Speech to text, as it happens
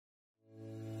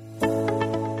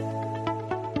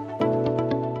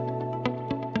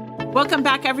Welcome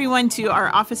back, everyone, to our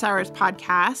Office Hours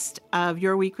podcast of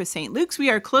Your Week with St. Luke's. We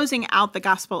are closing out the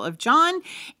Gospel of John,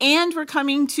 and we're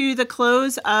coming to the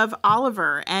close of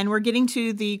Oliver, and we're getting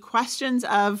to the questions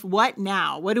of what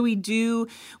now? What do we do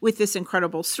with this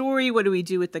incredible story? What do we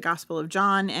do with the Gospel of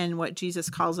John and what Jesus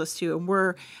calls us to? And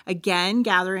we're, again,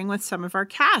 gathering with some of our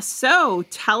cast. So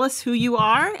tell us who you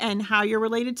are and how you're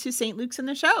related to St. Luke's in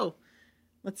the show.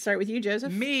 Let's start with you,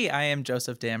 Joseph. Me, I am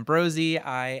Joseph D'Ambrosi.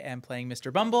 I am playing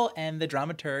Mr. Bumble and the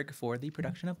dramaturg for the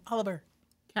production of Oliver.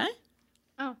 Okay.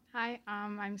 Oh, hi.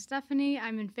 I'm Stephanie.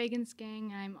 I'm in Fagin's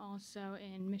gang. I'm also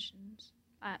in missions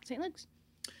at St. Luke's.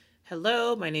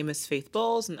 Hello, my name is Faith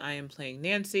Bowles, and I am playing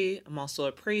Nancy. I'm also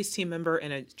a praise team member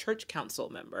and a church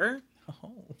council member.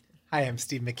 Oh. Hi, I'm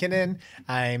Steve McKinnon.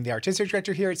 I'm the artistic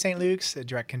director here at St. Luke's,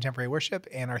 direct contemporary worship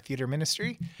and our theater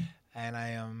ministry. And I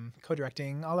am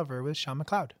co-directing Oliver with Sean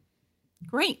McLeod.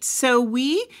 Great. So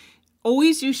we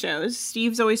always do shows.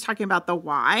 Steve's always talking about the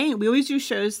why. We always do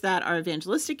shows that are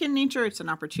evangelistic in nature. It's an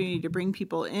opportunity to bring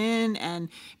people in and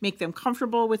make them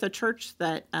comfortable with a church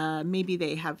that maybe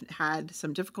they have had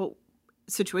some difficult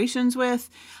situations with.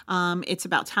 It's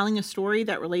about telling a story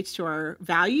that relates to our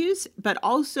values, but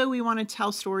also we want to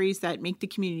tell stories that make the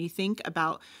community think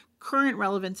about current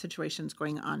relevant situations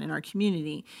going on in our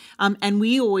community. And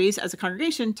we always, as a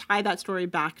congregation, tie that story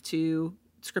back to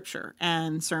scripture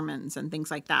and sermons and things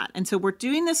like that. And so we're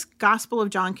doing this Gospel of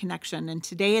John connection. And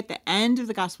today at the end of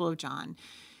the Gospel of John,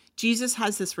 Jesus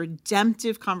has this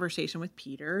redemptive conversation with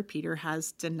Peter. Peter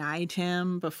has denied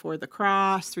him before the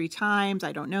cross 3 times.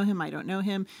 I don't know him. I don't know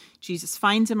him. Jesus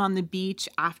finds him on the beach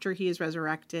after he is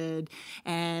resurrected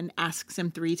and asks him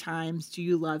 3 times, do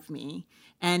you love me?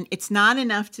 And it's not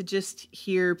enough to just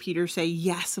hear Peter say,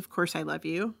 yes, of course I love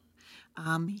you.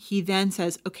 He then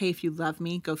says, okay, if you love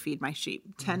me, go feed my sheep.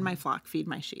 Tend my flock, feed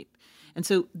my sheep. And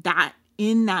so that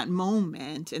in that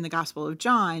moment in the Gospel of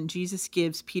John, Jesus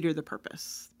gives Peter the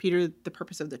purpose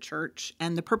of the church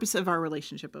and the purpose of our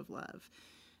relationship of love.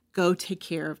 Go take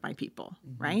care of my people,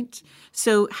 right?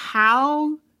 So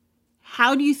how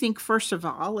do you think, first of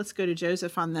all, let's go to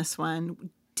Joseph on this one.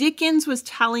 Dickens was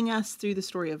telling us through the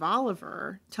story of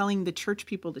Oliver, telling the church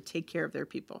people to take care of their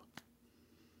people.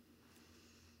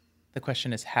 The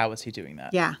question is, how is he doing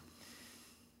that? Yeah.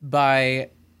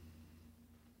 By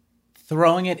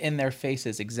throwing it in their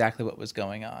faces exactly what was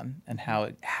going on and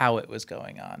how it was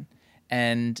going on,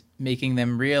 and making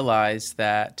them realize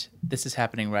that this is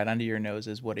happening right under your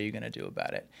noses. What are you going to do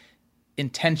about it?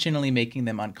 Intentionally making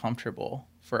them uncomfortable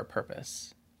for a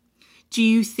purpose. Do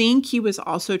you think he was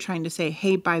also trying to say,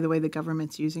 hey, by the way, the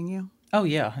government's using you? Oh,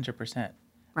 yeah, 100%.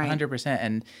 Right. 100%.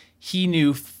 And he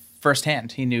knew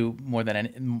firsthand. He knew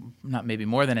not maybe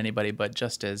more than anybody, but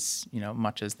just as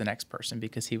much as the next person,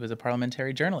 because he was a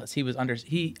parliamentary journalist.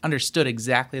 He understood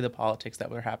exactly the politics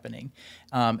that were happening,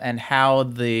 and how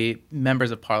the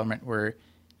members of parliament were,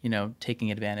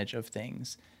 taking advantage of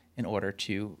things in order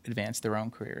to advance their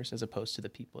own careers as opposed to the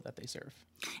people that they serve.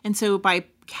 And so by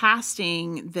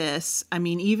casting this, I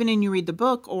mean, even in you read the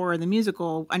book or the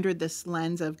musical under this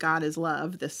lens of God is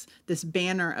love, this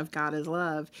banner of God is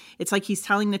love, it's like he's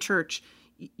telling the church,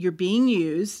 you're being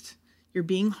used, you're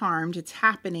being harmed, it's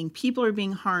happening, people are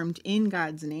being harmed in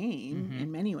God's name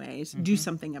in many ways, do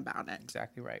something about it.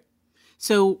 Exactly right.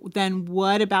 So then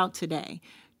what about today?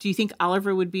 Do you think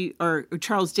Oliver would be, or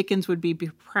Charles Dickens would be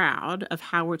proud of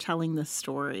how we're telling this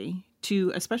story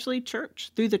to especially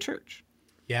church, through the church?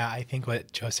 Yeah, I think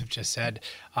what Joseph just said,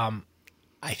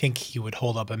 I think he would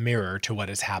hold up a mirror to what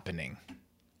is happening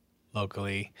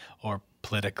locally or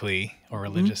politically or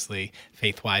religiously,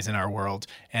 faith-wise in our world.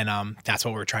 And that's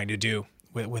what we're trying to do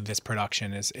with this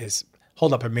production is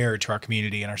hold up a mirror to our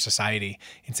community and our society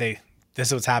and say, this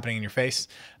is what's happening in your face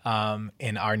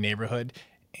in our neighborhood,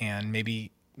 and maybe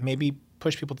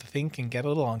push people to think and get a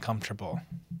little uncomfortable.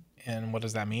 And what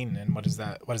does that mean? And what does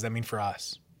that mean for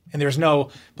us? And there's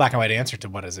no black and white answer to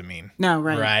what does it mean. No,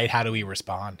 right. Right? How do we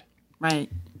respond?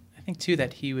 Right. I think, too,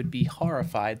 that he would be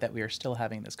horrified that we are still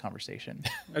having this conversation.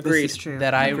 Agreed. This is true.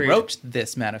 That I Agreed. wrote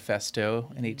this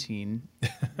manifesto in 18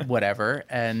 whatever,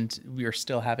 and we are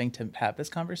still having to have this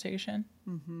conversation.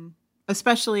 Mm-hmm.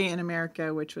 Especially in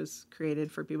America, which was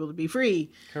created for people to be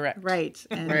free. Correct. Right.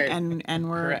 And Right. and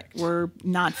Correct. we're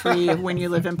not free when you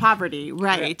live in poverty.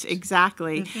 Right. Correct.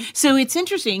 Exactly. So it's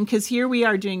interesting because here we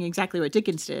are doing exactly what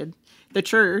Dickens did. The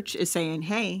church is saying,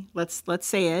 hey, let's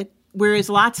say it. Whereas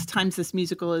lots of times this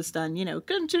musical is done,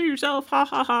 consider yourself, ha,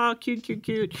 ha, ha, cute, cute,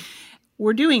 cute.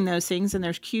 We're doing those things, and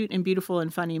there's cute and beautiful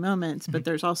and funny moments, but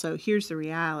there's also, here's the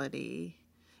reality.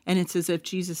 And it's as if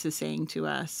Jesus is saying to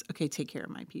us, okay, take care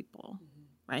of my people,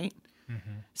 right?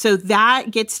 So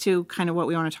that gets to kind of what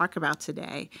we want to talk about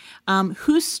today.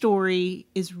 Whose story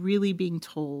is really being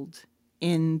told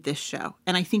in this show?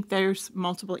 And I think there's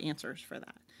multiple answers for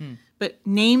that. But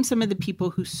name some of the people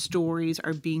whose stories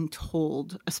are being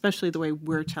told, especially the way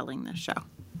we're telling this show.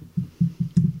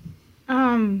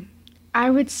 I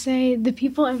would say the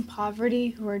people in poverty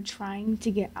who are trying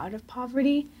to get out of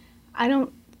poverty. I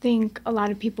don't think a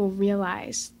lot of people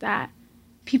realize that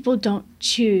people don't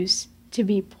choose to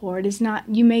be poor. It is not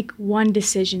you make one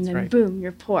decision and boom,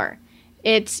 you're poor.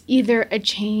 It's either a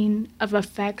chain of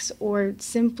effects or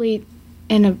simply,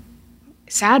 in a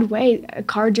sad way, a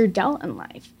card you're dealt in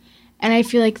life. And I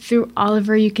feel like through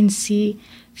Oliver, you can see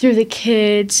through the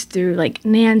kids, through like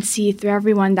Nancy, through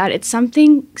everyone, that it's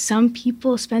something some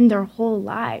people spend their whole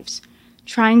lives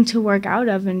trying to work out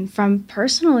of. And from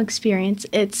personal experience,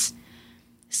 it's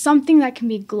something that can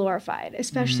be glorified,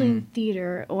 especially in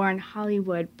theater or in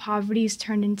Hollywood. Poverty's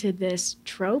turned into this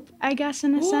trope, I guess,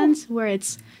 in a sense, where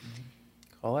it's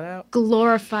Call it out.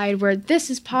 glorified, where this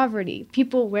is poverty.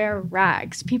 People wear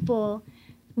rags. People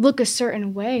look a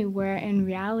certain way, where in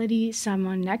reality,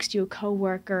 someone next to you, a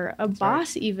coworker, a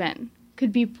boss even,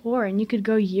 could be poor, and you could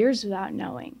go years without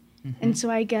knowing. And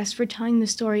so I guess we're telling the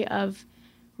story of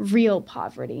real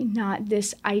poverty, not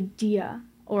this idea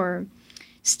or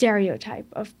stereotype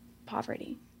of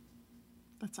poverty.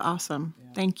 That's awesome.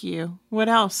 Yeah. Thank you. What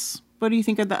else? What do you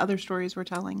think of the other stories we're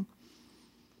telling?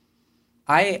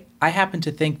 I happen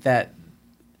to think that,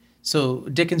 so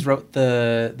Dickens wrote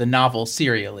the novel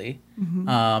serially,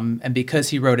 and because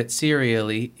he wrote it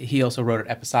serially, he also wrote it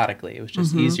episodically. It was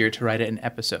just easier to write it in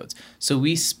episodes. So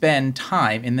we spend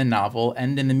time in the novel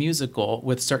and in the musical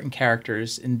with certain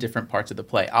characters in different parts of the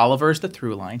play. Oliver's the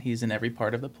through line. He's in every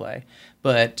part of the play.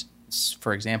 But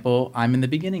for example, I'm in the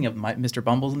beginning of Mr.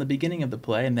 Bumble's in the beginning of the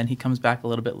play, and then he comes back a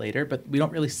little bit later, but we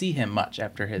don't really see him much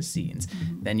after his scenes.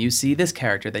 Then you see this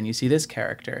character, then you see this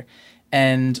character.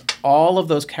 And all of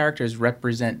those characters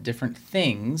represent different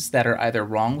things that are either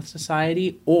wrong with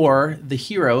society or the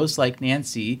heroes like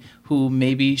Nancy, who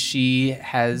maybe she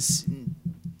has,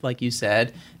 like you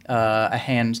said, a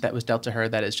hand that was dealt to her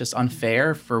that is just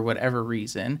unfair for whatever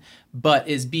reason, but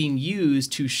is being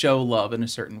used to show love in a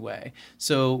certain way.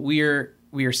 So we are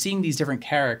seeing these different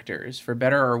characters for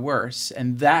better or worse,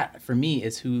 and that for me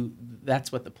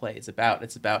that's what the play is about.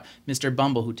 It's about Mr.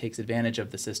 Bumble, who takes advantage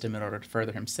of the system in order to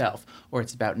further himself, or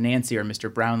it's about Nancy or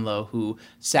Mr. Brownlow, who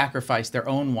sacrifice their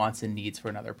own wants and needs for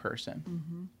another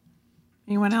person.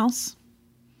 Anyone else?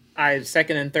 I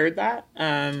second and third that.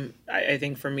 I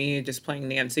think for me, just playing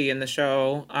Nancy in the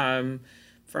show,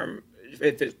 from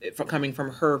coming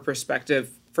from her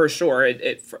perspective, for sure,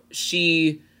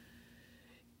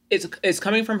 it's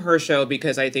coming from her show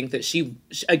because I think that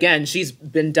she's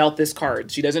been dealt this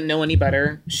card. She doesn't know any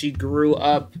better. She grew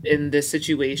up in this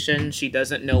situation. She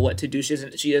doesn't know what to do.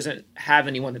 She doesn't have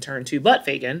anyone to turn to but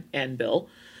Fagin and Bill.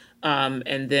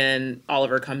 And then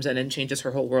Oliver comes in and changes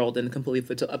her whole world and completely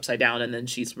puts it upside down. And then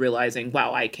she's realizing,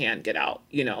 wow, I can get out,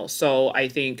 So I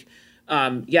think,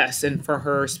 yes. And for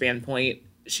her standpoint,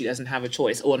 she doesn't have a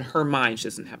choice. Oh, in her mind, she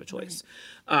doesn't have a choice.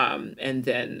 And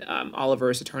then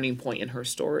Oliver is a turning point in her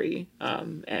story.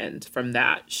 And from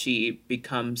that, she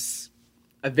becomes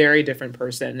a very different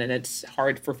person. And it's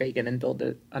hard for Fagin and Bill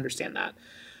to understand that.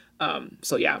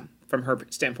 So yeah, from her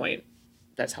standpoint,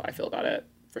 that's how I feel about it,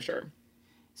 for sure.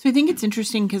 So I think it's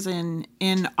interesting because in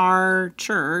our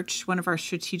church, one of our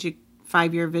strategic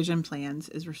 5-year vision plans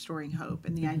is restoring hope.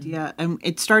 And the idea, and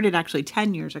it started actually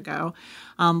 10 years ago,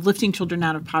 lifting children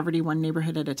out of poverty one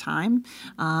neighborhood at a time.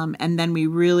 And then we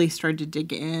really started to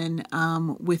dig in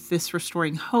with this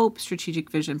restoring hope strategic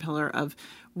vision pillar of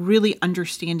really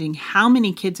understanding how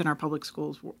many kids in our public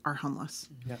schools are homeless.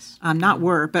 Yes. Not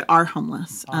were, but are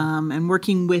homeless. And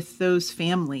working with those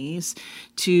families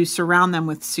to surround them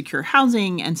with secure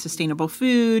housing and sustainable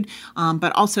food,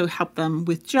 but also help them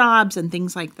with jobs and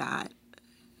things like that.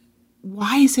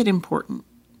 Why is it important,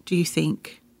 do you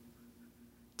think,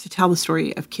 to tell the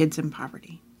story of kids in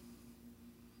poverty?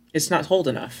 It's not told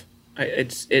enough.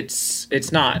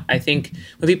 It's not. I think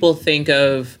when people think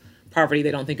of poverty,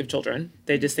 they don't think of children.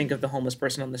 They just think of the homeless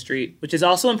person on the street, which is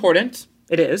also important.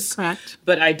 It is. Correct.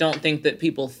 But I don't think that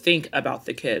people think about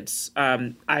the kids.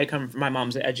 My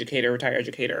mom's an educator, retired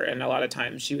educator, and a lot of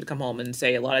times she would come home and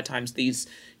say a lot of times these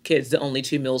kids, the only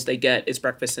 2 meals they get is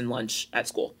breakfast and lunch at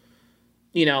school.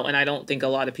 And I don't think a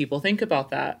lot of people think about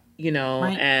that,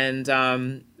 Right.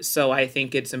 And so I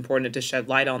think it's important to shed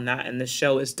light on that. And the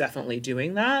show is definitely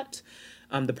doing that.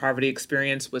 The poverty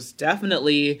experience was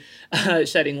definitely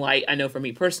shedding light. I know for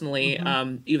me personally,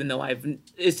 even though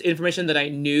it's information that I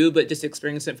knew, but just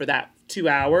experiencing it for that 2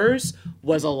 hours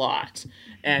was a lot.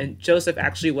 And Joseph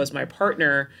actually was my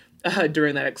partner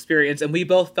during that experience, and we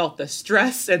both felt the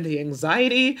stress and the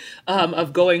anxiety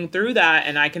of going through that.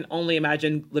 And I can only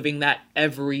imagine living that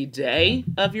every day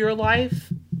of your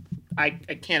life. I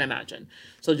can't imagine.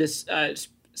 So just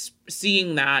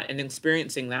seeing that and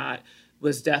experiencing that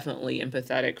was definitely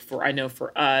empathetic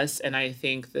for us. And I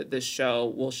think that this show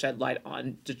will shed light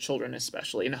on the children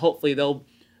especially, and hopefully they'll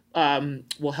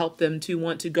will help them to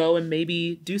want to go and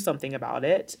maybe do something about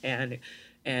it and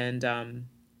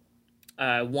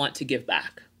want to give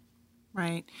back.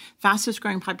 Right. Fastest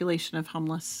growing population of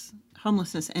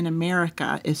homelessness in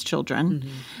America is children.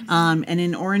 And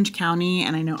in Orange County,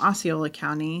 and I know Osceola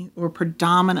County, we're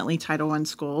predominantly Title I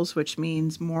schools, which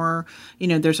means more,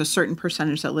 there's a certain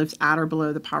percentage that lives at or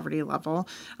below the poverty level.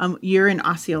 You're in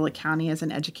Osceola County as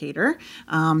an educator.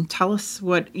 Tell us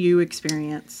what you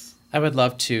experience. I would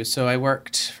love to. So I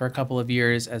worked for a couple of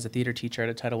years as a theater teacher at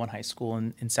a Title I high school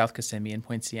in South Kissimmee in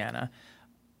Point Siena.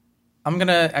 I'm going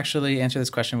to actually answer this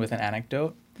question with an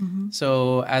anecdote.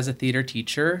 So as a theater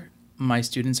teacher, my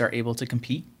students are able to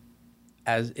compete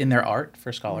as in their art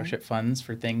for scholarship funds,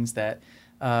 for things that,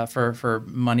 for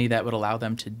money that would allow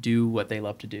them to do what they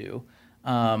love to do.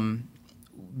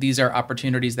 These are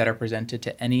opportunities that are presented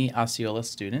to any Osceola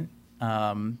student.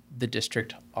 The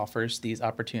district offers these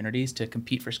opportunities to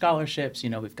compete for scholarships.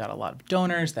 We've got a lot of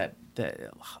donors that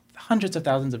hundreds of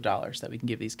thousands of dollars that we can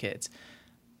give these kids.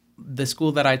 The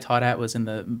school that I taught at was in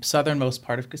the southernmost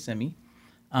part of Kissimmee.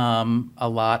 A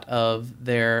lot of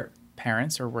their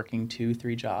parents are working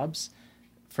 2-3 jobs.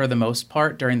 For the most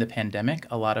part, during the pandemic,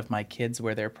 a lot of my kids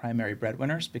were their primary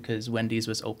breadwinners because Wendy's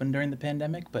was open during the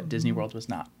pandemic, but Disney World was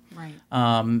not. Right.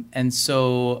 And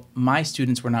so my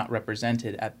students were not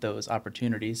represented at those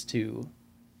opportunities to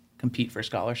compete for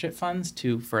scholarship funds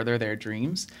to further their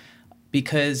dreams,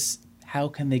 because how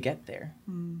can they get there?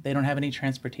 They don't have any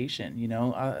transportation.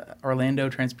 Orlando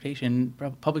transportation,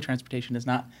 public transportation is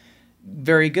not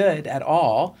very good at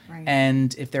all. Right.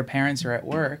 And if their parents are at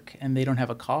work and they don't have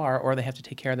a car, or they have to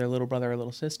take care of their little brother or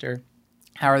little sister,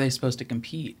 how are they supposed to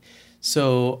compete?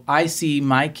 So I see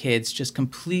my kids just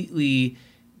completely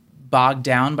bogged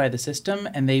down by the system,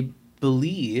 and they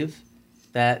believe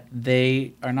that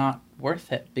they are not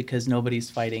worth it because nobody's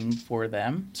fighting for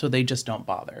them. So they just don't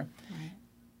bother.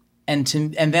 And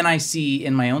then I see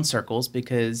in my own circles,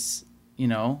 because,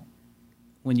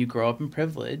 when you grow up in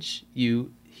privilege,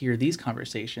 you hear these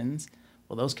conversations.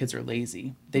 Well, those kids are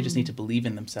lazy. They just need to believe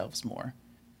in themselves more.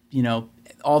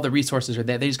 All the resources are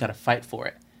there. They just got to fight for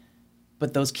it.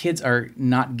 But those kids are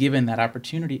not given that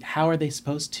opportunity. How are they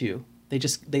supposed to?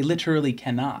 They literally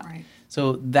cannot. Right.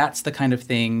 So that's the kind of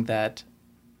thing that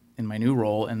in my new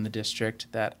role in the district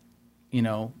that,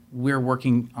 we're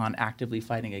working on actively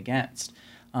fighting against.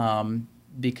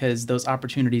 Because those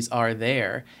opportunities are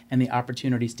there, and the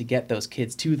opportunities to get those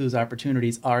kids to those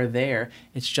opportunities are there.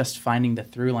 It's just finding the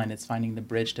through line. It's finding the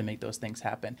bridge to make those things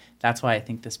happen. That's why I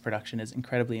think this production is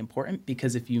incredibly important,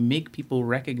 because if you make people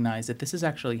recognize that this is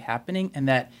actually happening and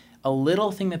that a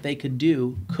little thing that they could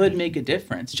do could make a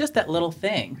difference, just that little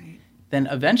thing, then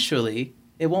eventually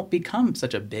it won't become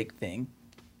such a big thing,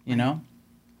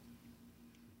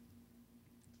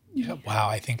 Yeah, wow,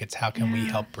 I think it's how can we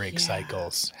help break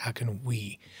cycles? How can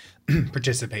we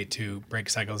participate to break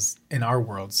cycles in our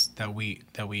worlds that we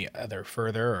either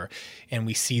further and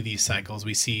we see these cycles.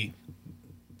 We see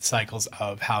cycles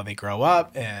of how they grow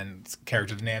up, and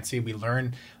character of Nancy, we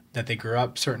learn that they grew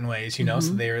up certain ways, so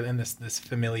they're in this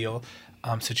familial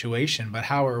situation. But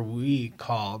how are we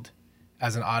called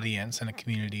as an audience and a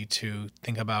community to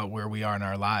think about where we are in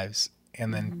our lives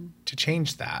and then to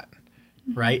change that?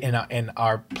 Right, in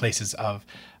our places of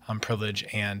privilege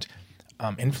and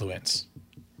influence,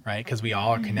 right? Because we all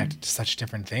are connected to such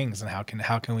different things, and how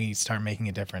can we start making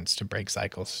a difference to break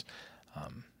cycles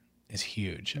is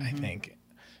huge. I think,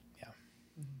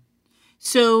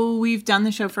 So we've done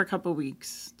the show for a couple of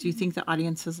weeks. Do you think the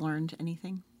audience has learned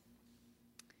anything?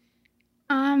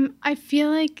 I feel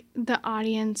like the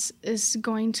audience is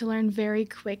going to learn very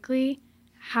quickly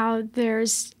how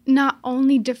there's not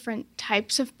only different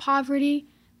types of poverty,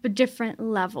 but different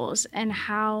levels, and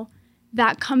how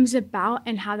that comes about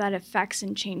and how that affects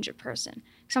and changes a person.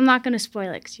 So I'm not going to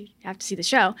spoil it because you have to see the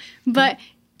show, but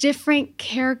different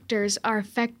characters are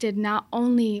affected not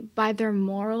only by their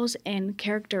morals and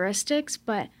characteristics,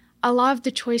 but a lot of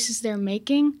the choices they're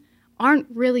making aren't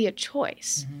really a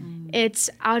choice. It's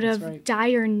out of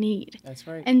dire need. That's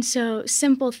right. And so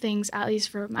simple things, at least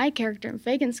for my character in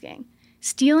Fagin's Gang,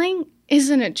 stealing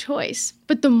isn't a choice,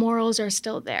 but the morals are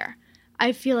still there.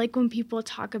 I feel like when people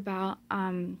talk about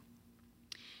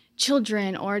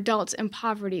children or adults in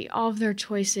poverty, all of their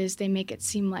choices, they make it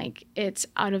seem like it's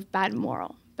out of bad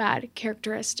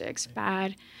characteristics,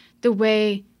 the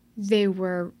way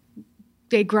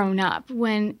they grown up,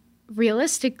 when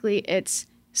realistically it's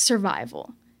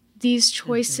survival. These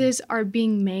choices are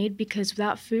being made because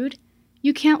without food,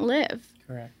 you can't live.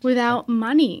 Correct. Without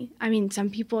money, I mean, some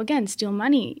people, again, steal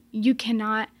money. You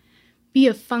cannot be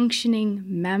a functioning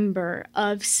member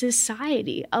of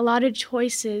society. A lot of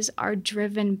choices are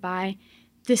driven by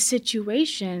the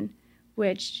situation,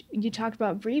 which you talked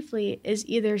about briefly, is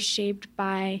either shaped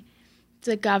by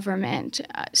the government,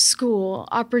 school,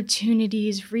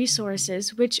 opportunities,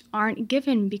 resources, which aren't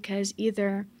given because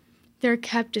either they're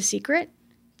kept a secret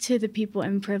to the people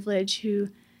in privilege who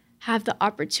have the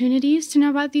opportunities to know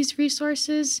about these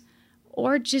resources,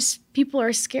 or just people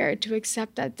are scared to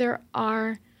accept that there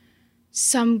are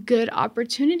some good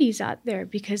opportunities out there.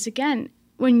 Because again,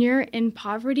 when you're in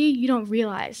poverty, you don't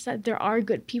realize that there are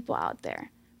good people out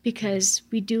there, because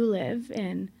we do live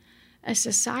in a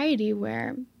society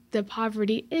where the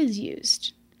poverty is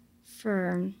used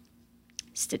for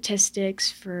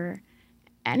statistics, for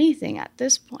anything at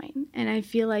this point. And I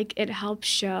feel like it helps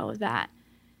show that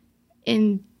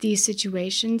in these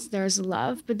situations, there's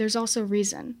love, but there's also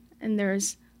reason, and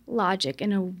there's logic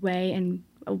in a way and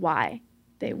a why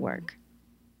they work.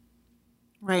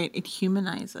 Right. It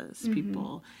humanizes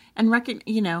people. And,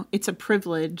 it's a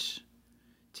privilege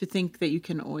to think that you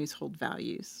can always hold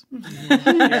values.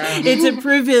 It's a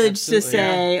privilege to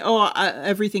say,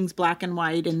 everything's black and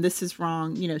white and this is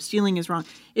wrong, stealing is wrong.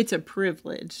 It's a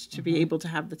privilege to be able to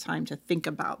have the time to think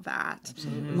about that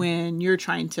when you're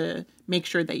trying to make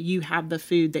sure that you have the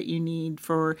food that you need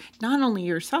for not only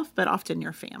yourself, but often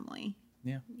your family.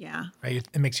 Yeah. Right.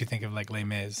 It makes you think of like Les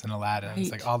Mis and Aladdin. Right.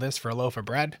 It's like all this for a loaf of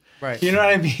bread. Right. You know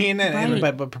what I mean?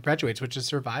 But perpetuates, which is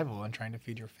survival and trying to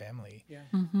feed your family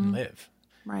and live.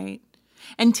 Right.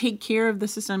 And take care of the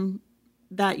system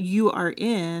that you are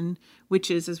in, which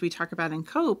is, as we talk about in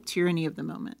COPE, tyranny of the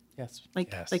moment. Yes.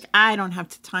 Like I don't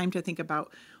have time to think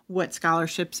about what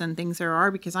scholarships and things there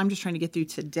are, because I'm just trying to get through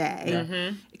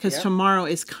today, because tomorrow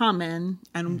is coming,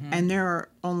 and there are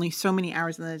only so many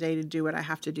hours in the day to do what I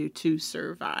have to do to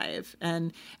survive.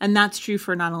 And that's true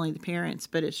for not only the parents,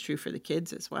 but it's true for the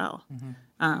kids as well.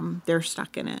 They're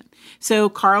stuck in it. So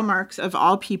Karl Marx, of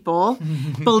all people,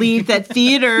 believed that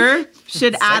theater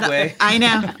should add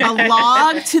a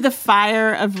log to the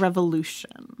fire of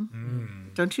revolution.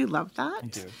 Don't you love that? I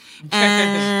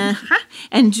do.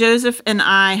 And Joseph and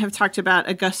I have talked about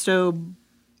Augusto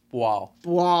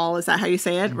Boal. Is that how you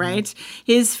say it? Right?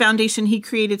 His foundation, he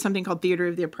created something called Theater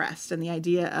of the Oppressed, and the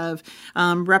idea of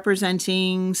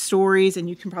representing stories, and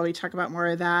you can probably talk about more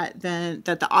of that, that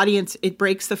the audience, it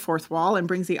breaks the fourth wall and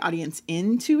brings the audience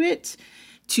into it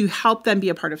to help them be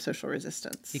a part of social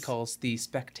resistance. He calls the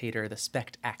spectator the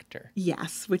spect-actor.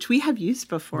 Yes, which we have used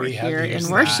before here in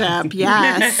worship.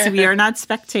 Yes, we are not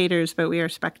spectators, but we are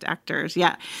spect-actors.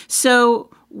 Yeah.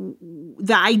 So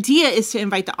the idea is to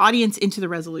invite the audience into the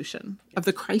resolution of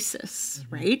the crisis,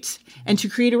 right? And to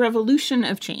create a revolution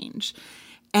of change.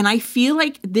 And I feel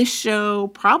like this show,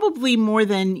 probably more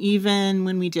than even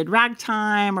when we did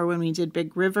Ragtime or when we did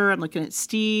Big River, I'm looking at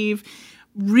Steve,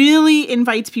 really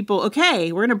invites people,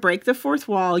 okay, we're going to break the fourth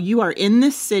wall. You are in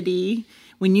this city.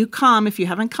 When you come, if you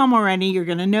haven't come already, you're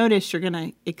going to notice, you're going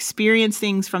to experience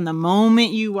things from the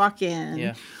moment you walk in.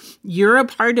 Yeah. You're a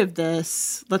part of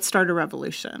this. Let's start a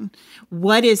revolution.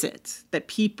 What is it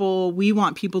that we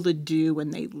want people to do when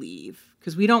they leave?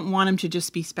 Because we don't want them to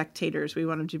just be spectators. We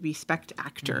want them to be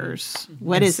spect-actors.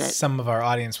 What is it? Some of our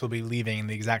audience will be leaving in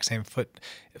the exact same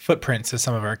footprints as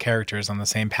some of our characters on the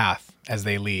same path as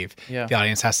they leave. Yeah. The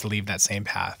audience has to leave that same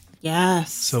path.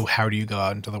 Yes. So how do you go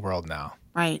out into the world now?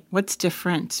 Right. What's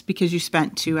different because you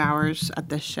spent 2 hours at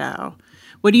this show?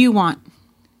 What do you want?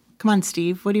 Come on,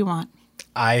 Steve. What do you want?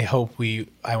 I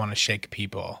want to shake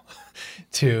people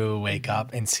to wake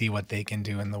up and see what they can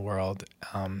do in the world,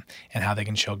 and how they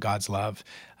can show God's love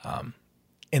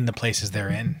in the places they're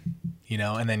in,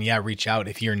 and then, reach out.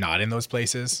 If you're not in those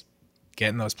places, get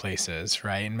in those places,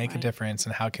 right? And make a difference.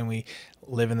 And how can we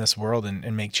live in this world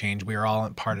and make change? We are all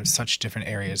part of such different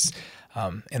areas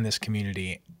in this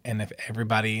community. And if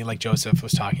everybody, like Joseph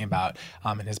was talking about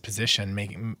in his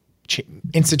position,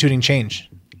 instituting change,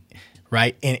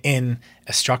 right? In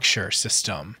a structure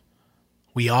system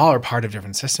we all are part of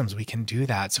different systems. We can do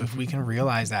that. So if we can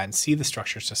realize that and see the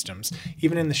structure systems,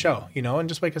 even in the show, and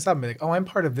just wake us up and be like, oh, I'm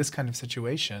part of this kind of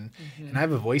situation and I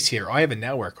have a voice here, or I have a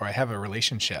network, or I have a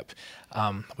relationship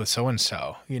with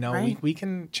so-and-so, Right. we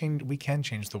can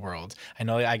change the world. I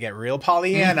know I get real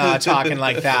Pollyanna talking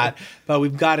like that, but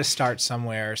we've got to start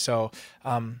somewhere. So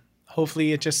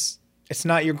hopefully it's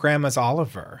not your grandma's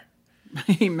Oliver.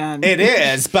 Amen. It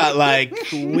is, but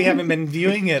we haven't been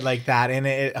viewing it like that,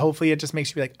 and hopefully it just makes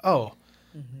you be like, oh,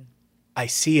 I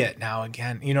see it now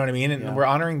again. You know what I mean? And we're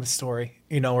honoring the story.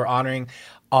 We're honoring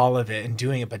all of it and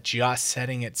doing it, but just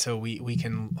setting it so we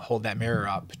can hold that mirror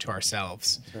up to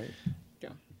ourselves. That's right. Yeah.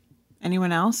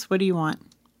 Anyone else? What do you want?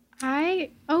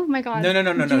 Oh my God. No. Do you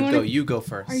Go. wanna- You go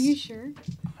first. Are you sure?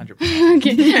 100%.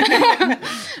 Okay.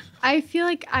 I feel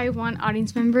like I want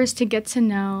audience members to get to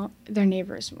know their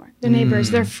neighbors more. Their neighbors,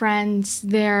 their friends,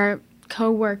 their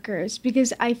co-workers,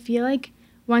 because I feel like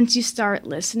once you start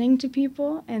listening to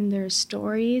people and their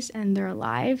stories and their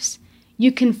lives,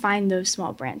 you can find those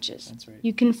small branches. That's right.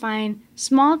 You can find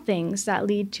small things that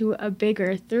lead to a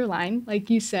bigger through line,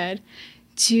 like you said,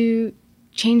 to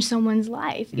change someone's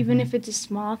life, even if it's a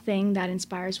small thing that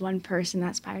inspires one person, that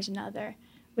inspires another,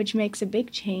 which makes a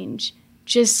big change.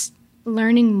 Just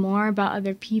learning more about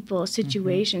other people,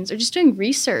 situations, or just doing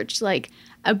research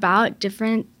about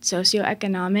different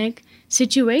socioeconomic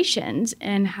situations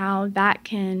and how that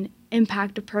can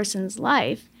impact a person's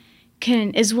life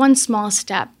is one small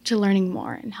step to learning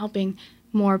more and helping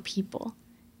more people.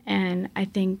 And I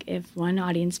think if one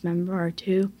audience member or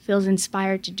two feels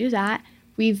inspired to do that,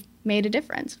 we've made a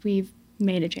difference. We've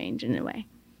made a change in a way.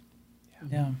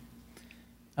 Yeah.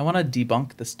 I want to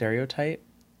debunk the stereotype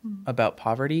about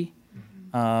poverty,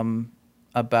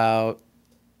 about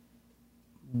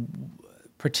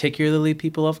particularly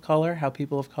people of color, how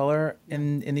people of color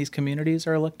in these communities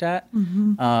are looked at.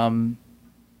 And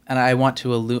I want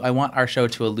our show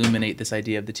to illuminate this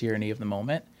idea of the tyranny of the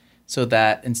moment, so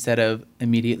that instead of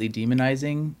immediately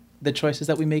demonizing the choices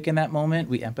that we make in that moment,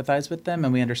 we empathize with them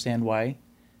and we understand why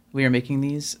we are making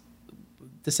these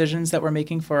decisions that we're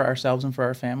making for ourselves and for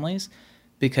our families,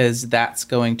 because that's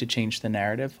going to change the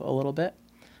narrative a little bit.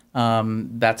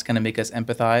 That's going to make us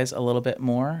empathize a little bit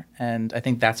more. And I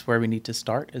think that's where we need to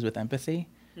start, is with empathy,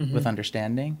 with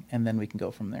understanding, and then we can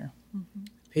go from there.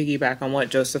 Piggyback on what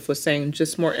Joseph was saying,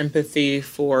 just more empathy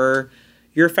for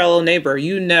your fellow neighbor.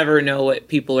 You never know what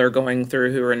people are going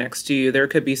through who are next to you. There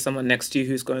could be someone next to you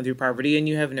who's going through poverty and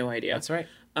you have no idea. That's right.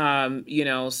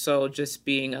 So just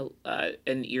being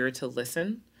an ear to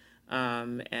listen,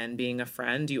 and being a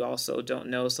friend. You also don't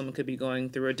know, someone could be going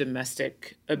through a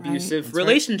domestic abusive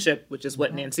relationship, which is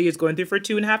what Nancy is going through for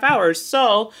 2.5 hours.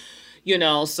 So,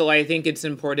 so I think it's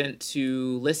important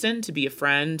to listen, to be a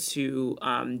friend,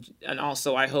 and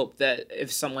also I hope that if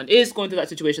someone is going through that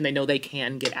situation, they know they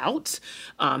can get out.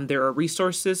 There are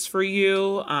resources for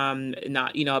you,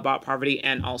 not, about poverty,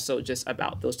 and also just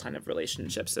about those kind of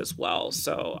relationships as well.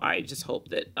 So I just hope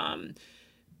that,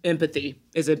 empathy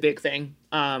is a big thing,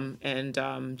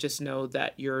 and just know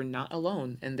that you're not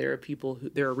alone, and there are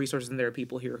resources, and there are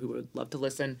people here who would love to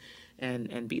listen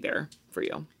and be there for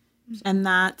you. And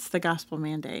that's the gospel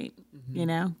mandate.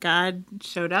 God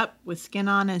showed up with skin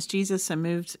on as Jesus and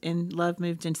moved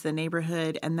into the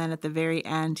neighborhood. And then at the very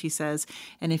end, he says,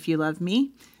 and if you love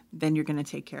me, then you're going to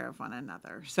take care of one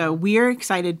another. So we're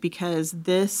excited because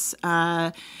this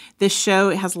show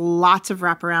has lots of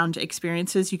wraparound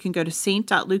experiences. You can go to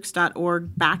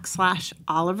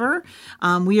saint.lukes.org/Oliver.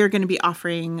 We are going to be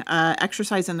offering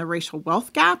exercise in the racial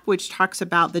wealth gap, which talks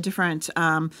about the different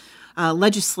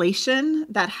legislation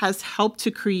that has helped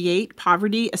to create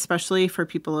poverty, especially for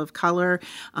people of color.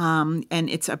 And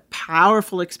it's a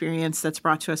powerful experience that's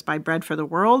brought to us by Bread for the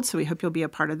World. So we hope you'll be a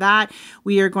part of that.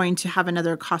 We are going to have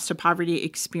another Cost of Poverty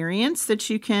experience that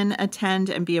you can attend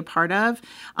and be a part of.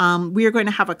 We are going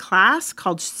to have a class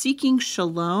called Seeking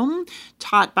Shalom,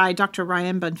 taught by Dr.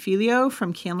 Ryan Bonfilio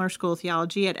from Candler School of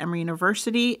Theology at Emory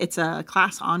University. It's a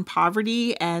class on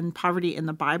poverty and poverty in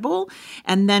the Bible.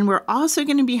 And then we're also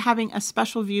going to be having a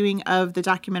special viewing of the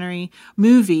documentary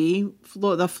movie,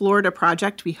 The Florida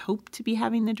Project. We hope to be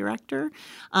having the director.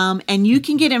 And you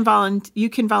can get involved. You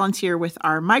can volunteer with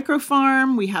our micro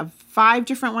farm. We have 5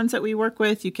 different ones that we work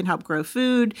with. You can help grow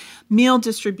food, meal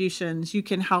distributions. You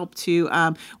can help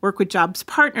to work with Jobs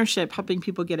Partnership, helping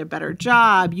people get a better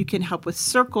job. You can help with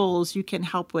circles. You can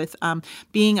help with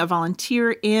being a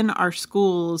volunteer in our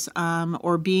schools,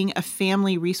 or being a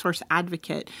family resource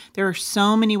advocate. There are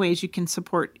so many ways you can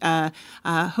support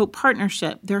Hope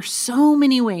Partnership. There are so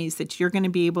many ways that you're going to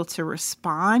be able to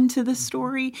respond to this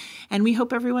story, and we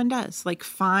hope everyone does.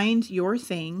 Find your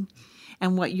thing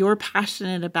and what you're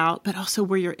passionate about, but also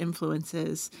where your influence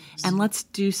is. And let's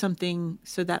do something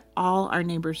so that all our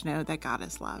neighbors know that God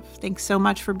is love. Thanks so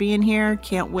much for being here.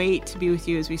 Can't wait to be with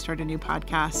you as we start a new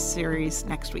podcast series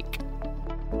next week.